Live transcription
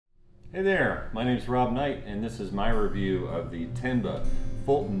Hey there, my name is Rob Knight and this is my review of the Tenba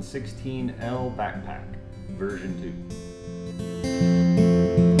Fulton 16L backpack version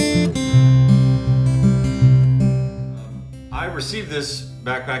 2. I received this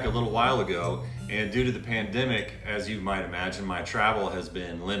backpack a little while ago, and due to the pandemic, as you might imagine, my travel has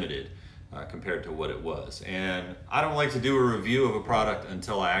been limited compared to what it was. And I don't like to do a review of a product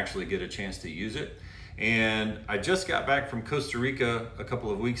until I actually get a chance to use it. And I just got back from Costa Rica a couple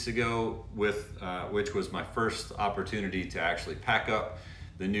of weeks ago, which was my first opportunity to actually pack up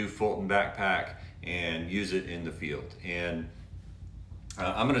the new Fulton backpack and use it in the field. And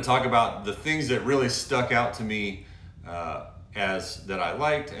I'm going to talk about the things that really stuck out to me that I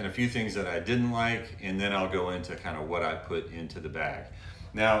liked, and a few things that I didn't like, and then I'll go into kind of what I put into the bag.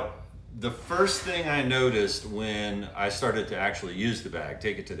 Now, the first thing I noticed when I started to actually use the bag,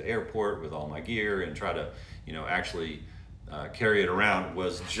 take it to the airport with all my gear and try to, actually carry it around,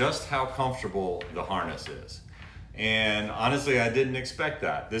 was just how comfortable the harness is. And honestly, I didn't expect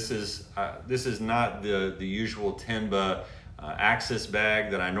that. This is not the usual Tenba access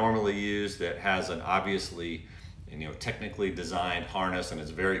bag that I normally use that has an obviously, technically designed harness, and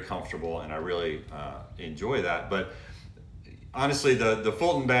it's very comfortable, and I really enjoy that. But honestly, the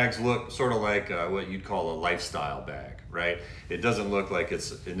Fulton bags look sort of like what you'd call a lifestyle bag, right? It doesn't look like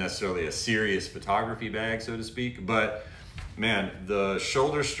it's necessarily a serious photography bag, so to speak, but man, the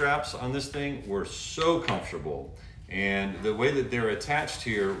shoulder straps on this thing were so comfortable. And the way that they're attached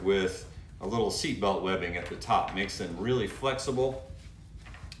here with a little seatbelt webbing at the top makes them really flexible.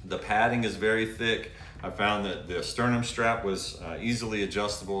 The padding is very thick. I found that the sternum strap was easily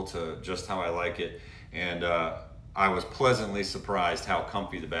adjustable to just how I like it. And I was pleasantly surprised how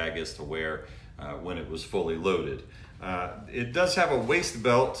comfy the bag is to wear when it was fully loaded. It does have a waist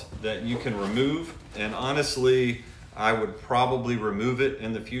belt that you can remove, and honestly, I would probably remove it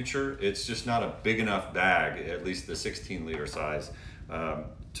in the future. It's just not a big enough bag, at least the 16-liter size,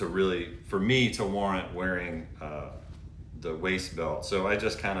 for me to warrant wearing the waist belt. So I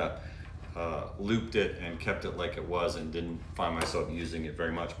just kind of looped it and kept it like it was, and didn't find myself using it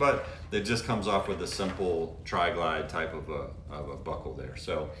very much. But it just comes off with a simple tri-glide type of a buckle there.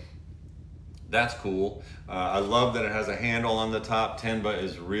 So that's cool. I love that it has a handle on the top. Tenba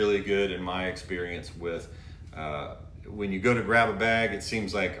is really good in my experience with when you go to grab a bag, it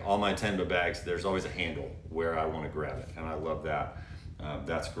seems like all my Tenba bags, there's always a handle where I want to grab it, and I love that.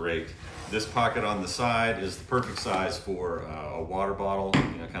 That's great. This pocket on the side is the perfect size for a water bottle,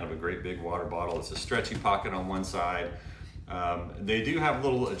 kind of a great big water bottle. It's a stretchy pocket on one side. They do have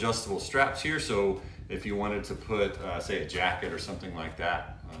little adjustable straps here, so if you wanted to put, say, a jacket or something like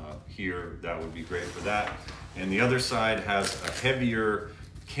that here, that would be great for that. And the other side has a heavier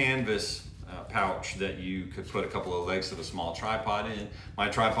canvas pouch that you could put a couple of legs of a small tripod in. My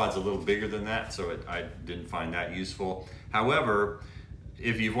tripod's a little bigger than that, so I didn't find that useful. However,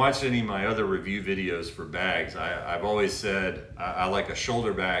 if you've watched any of my other review videos for bags, I've always said I like a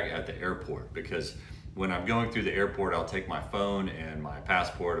shoulder bag at the airport, because when I'm going through the airport, I'll take my phone and my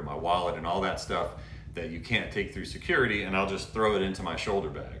passport and my wallet and all that stuff that you can't take through security, and I'll just throw it into my shoulder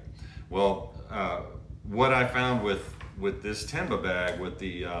bag. Well, what I found with this Tenba bag, with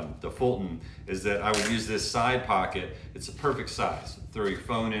the Fulton, is that I would use this side pocket. It's a perfect size. Throw your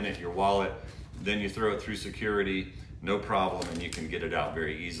phone in it, your wallet, then you throw it through security, no problem, and you can get it out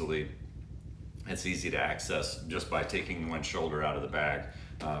very easily. It's easy to access just by taking one shoulder out of the bag,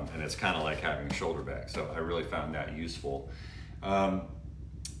 and it's kind of like having a shoulder bag, so I really found that useful.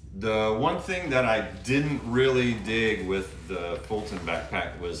 The one thing that I didn't really dig with the Fulton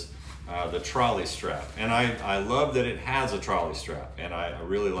backpack was the trolley strap, and I love that it has a trolley strap, and I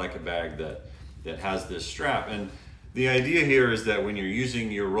really like a bag that has this strap. And the idea here is that when you're using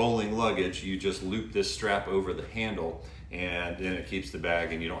your rolling luggage, you just loop this strap over the handle, and then it keeps the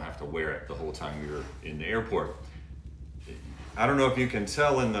bag, and you don't have to wear it the whole time you're in the airport. I don't know if you can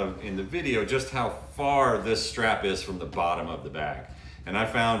tell in the video just how far this strap is from the bottom of the bag. And I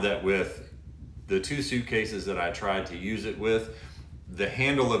found that with the two suitcases that I tried to use it with, the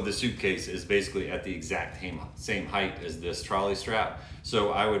handle of the suitcase is basically at the exact same height as this trolley strap.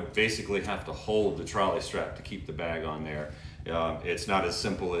 So I would basically have to hold the trolley strap to keep the bag on there. It's not as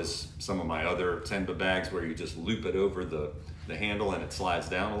simple as some of my other Tenba bags where you just loop it over the handle and it slides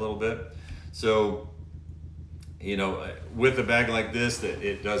down a little bit. So, with a bag like this, that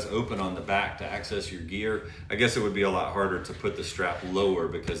it does open on the back to access your gear, I guess it would be a lot harder to put the strap lower,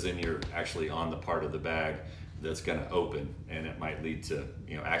 because then you're actually on the part of the bag that's going to open, and it might lead to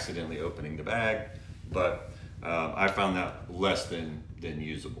accidentally opening the bag. But I found that less than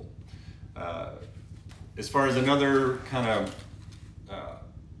usable. As far as another kind of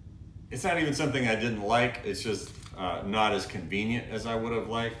it's not even something I didn't like, it's just not as convenient as I would have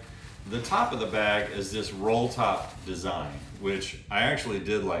liked. The top of the bag is this roll top design, which I actually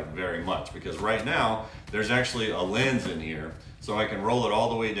did like very much, because right now there's actually a lens in here, so I can roll it all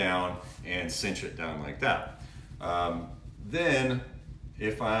the way down and cinch it down like that. Then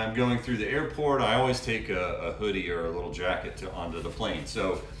if I'm going through the airport, I always take a hoodie or a little jacket onto the plane.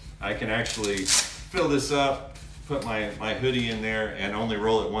 So I can actually fill this up, put my hoodie in there, and only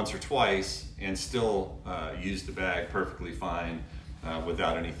roll it once or twice and still use the bag perfectly fine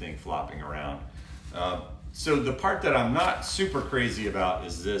without anything flopping around. So the part that I'm not super crazy about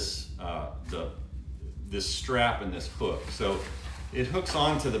is this, this strap and this hook. So it hooks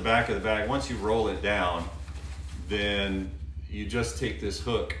onto the back of the bag. Once you roll it down, then you just take this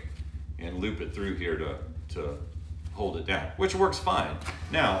hook and loop it through here to hold it down, which works fine.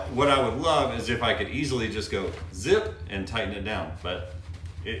 Now, what I would love is if I could easily just go zip and tighten it down, but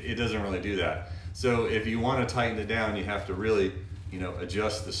it doesn't really do that. So if you want to tighten it down, you have to really, you know,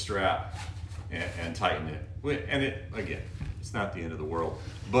 adjust the strap and tighten it. And again, it's not the end of the world,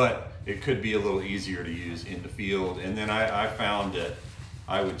 but it could be a little easier to use in the field. And then I found that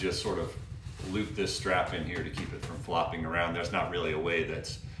I would just sort of loop this strap in here to keep it from flopping around. There's not really a way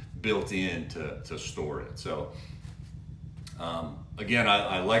that's built in to store it. So again,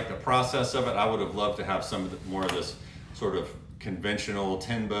 I like the process of it. I would have loved to have more of this sort of conventional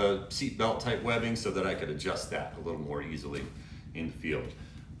Tenba seatbelt type webbing so that I could adjust that a little more easily in the field.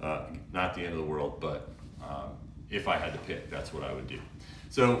 Not the end of the world, but if I had to pick, that's what I would do.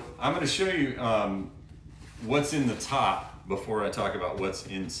 So I'm going to show you what's in the top before I talk about what's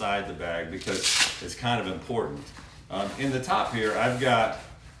inside the bag, because it's kind of important. In the top here, I've got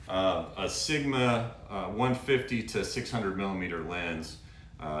a Sigma 150 to 600 millimeter lens.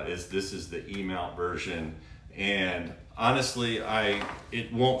 This is the E-mount version, and honestly,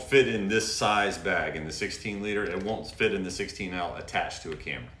 it won't fit in this size bag, in the 16 liter. It won't fit in the 16L attached to a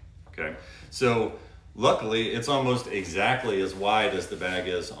camera. Okay, so luckily it's almost exactly as wide as the bag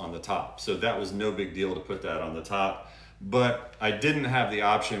is on the top, so that was no big deal to put that on the top. But I didn't have the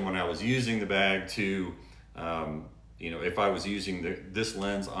option when I was using the bag to, you know, if I was using this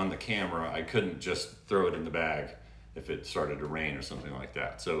lens on the camera, I couldn't just throw it in the bag if it started to rain or something like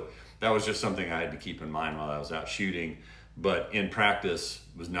that. So that was just something I had to keep in mind while I was out shooting, but in practice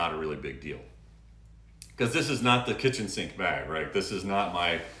was not a really big deal. Because this is not the kitchen sink bag, right? This is not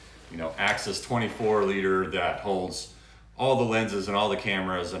my, you know, Axis 24 liter that holds all the lenses and all the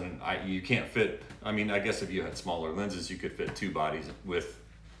cameras, and you can't fit, I mean, I guess if you had smaller lenses, you could fit 2 bodies with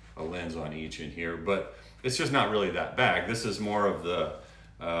a lens on each in here, but it's just not really that bag. This is more of the,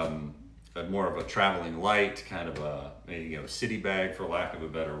 more of a traveling light, kind of a you know, city bag, for lack of a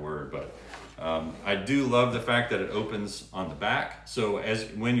better word. But I do love the fact that it opens on the back. So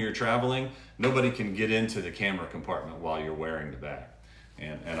when you're traveling, nobody can get into the camera compartment while you're wearing the bag.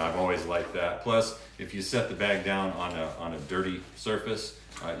 And I've always liked that. Plus, if you set the bag down on a dirty surface,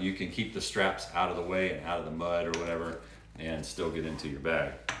 you can keep the straps out of the way and out of the mud or whatever, and still get into your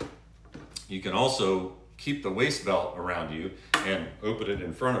bag. You can also keep the waist belt around you and open it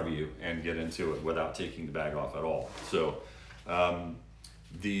in front of you and get into it without taking the bag off at all. So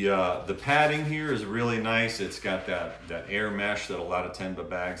the padding here is really nice. It's got that air mesh that a lot of Tenba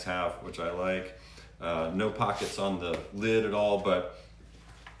bags have, which I like. No pockets on the lid at all, but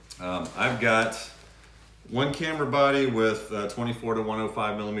I've got one camera body with 24 to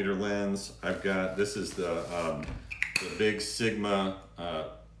 105 millimeter lens. I've got, this is the big Sigma,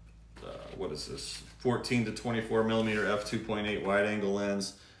 what is this? 14 to 24 millimeter f2.8 wide angle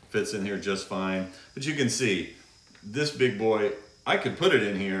lens. Fits in here just fine. But you can see this big boy, I could put it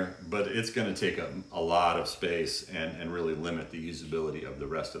in here, but it's gonna take a lot of space and really limit the usability of the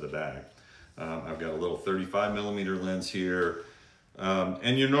rest of the bag. I've got a little 35 millimeter lens here.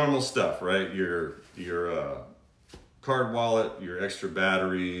 And your normal stuff, right? Your card wallet, your extra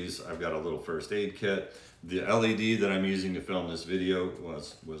batteries. I've got a little first aid kit. The LED that I'm using to film this video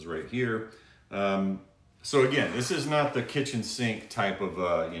was right here. So again, this is not the kitchen sink type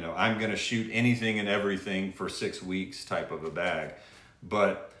of, you know, I'm gonna shoot anything and everything for 6 weeks type of a bag.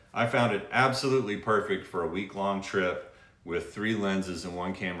 But I found it absolutely perfect for a week-long trip with 3 lenses and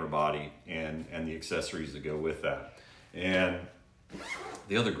 1 camera body and the accessories that go with that. And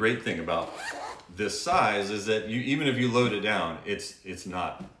the other great thing about this size is that even if you load it down, it's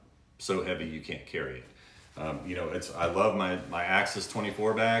not so heavy you can't carry it. You know, I love my Axis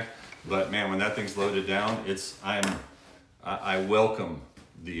 24 bag, but man, when that thing's loaded down, I welcome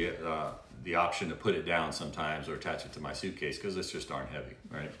the option to put it down sometimes or attach it to my suitcase, because it's just darn heavy,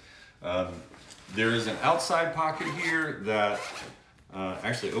 right? There is an outside pocket here that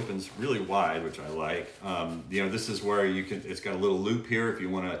actually opens really wide, which I like. You know, this is where you can, it's got a little loop here if you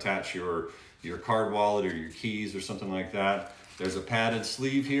want to attach your card wallet or your keys or something like that. There's a padded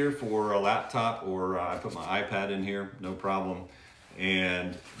sleeve here for a laptop, or I put my iPad in here, no problem.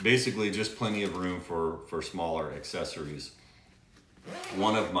 And basically just plenty of room for smaller accessories.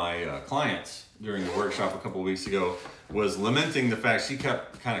 One of my clients during the workshop a couple of weeks ago was lamenting the fact she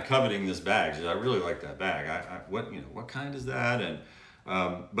kept kind of coveting this bag. She said, I really like that bag. What kind is that? And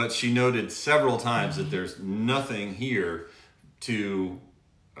but she noted several times that there's nothing here to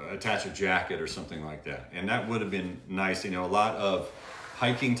attach a jacket or something like that. And that would have been nice. You know, a lot of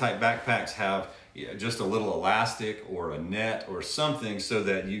hiking type backpacks have just a little elastic or a net or something so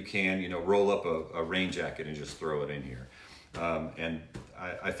that you can, you know, roll up a rain jacket and just throw it in here. And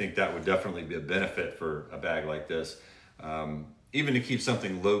I think that would definitely be a benefit for a bag like this. Even to keep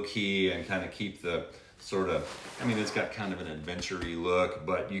something low key and kind of keep the sort of, I mean, it's got kind of an adventure-y look,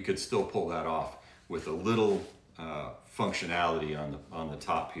 but you could still pull that off with a little functionality on the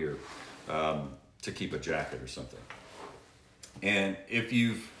top here to keep a jacket or something. And if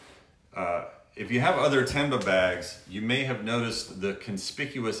you have other Tenba bags, you may have noticed the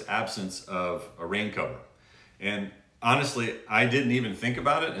conspicuous absence of a rain cover. And honestly, I didn't even think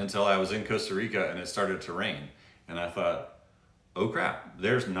about it until I was in Costa Rica and it started to rain. And I thought, oh crap,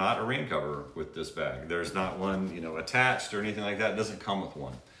 there's not a rain cover with this bag. There's not one, you know, attached or anything like that. It doesn't come with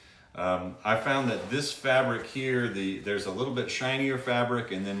one. I found that this fabric here, there's a little bit shinier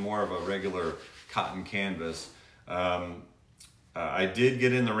fabric and then more of a regular cotton canvas. I did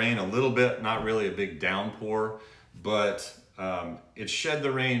get in the rain a little bit, not really a big downpour, but it shed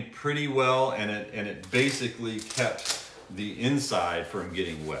the rain pretty well, and it basically kept the inside from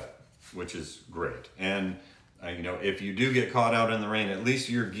getting wet, which is great. And you know, if you do get caught out in the rain, at least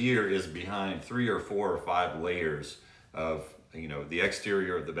your gear is behind 3 or 4 or 5 layers of, you know, the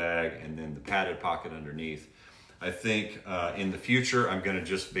exterior of the bag and then the padded pocket underneath. I think in the future, I'm going to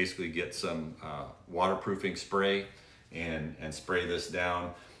just basically get some waterproofing spray and spray this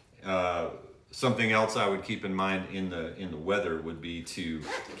down. Something else I would keep in mind in the weather would be to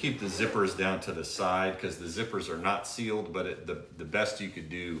keep the zippers down to the side, because the zippers are not sealed, but the best you could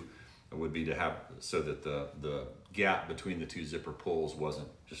do would be to have so that the gap between the 2 zipper pulls wasn't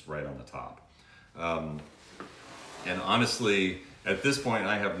just right on the top. And honestly, at this point,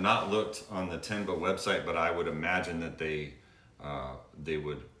 I have not looked on the Tenba website, but I would imagine that they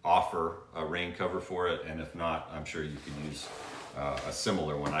would offer a rain cover for it, and if not, I'm sure you could use a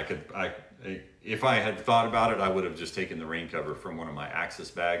similar one. If I had thought about it, I would have just taken the rain cover from one of my Axis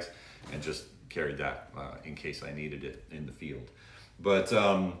bags and just carried that in case I needed it in the field. But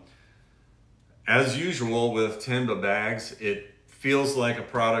as usual with Tenba bags, it feels like a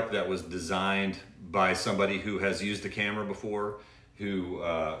product that was designed by somebody who has used a camera before, who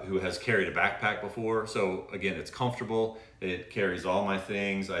has carried a backpack before. So again, it's comfortable. It carries all my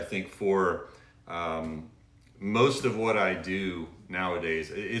things. I think for most of what I do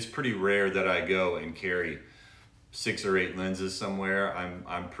nowadays, it's pretty rare that I go and carry 6 or 8 lenses somewhere.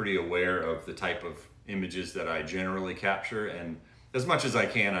 I'm pretty aware of the type of images that I generally capture, and as much as I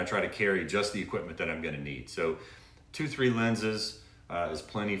can, I try to carry just the equipment that I'm going to need. So 2-3 lenses is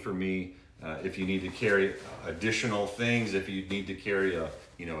plenty for me. If you need to carry additional things, if you need to carry a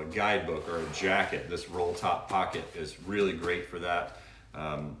guidebook or a jacket, this roll top pocket is really great for that.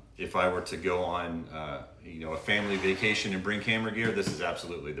 If I were to go on a family vacation and bring camera gear, this is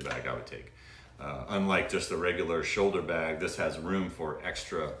absolutely the bag I would take. Unlike just a regular shoulder bag, this has room for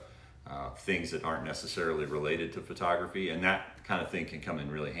extra things that aren't necessarily related to photography, and that kind of thing can come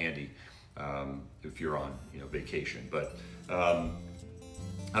in really handy if you're on vacation. But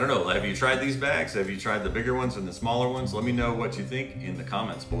I don't know, have you tried these bags? Have you tried the bigger ones and the smaller ones? Let me know what you think in the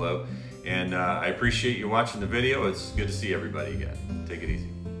comments below. And I appreciate you watching the video. It's good to see everybody again. Take it easy.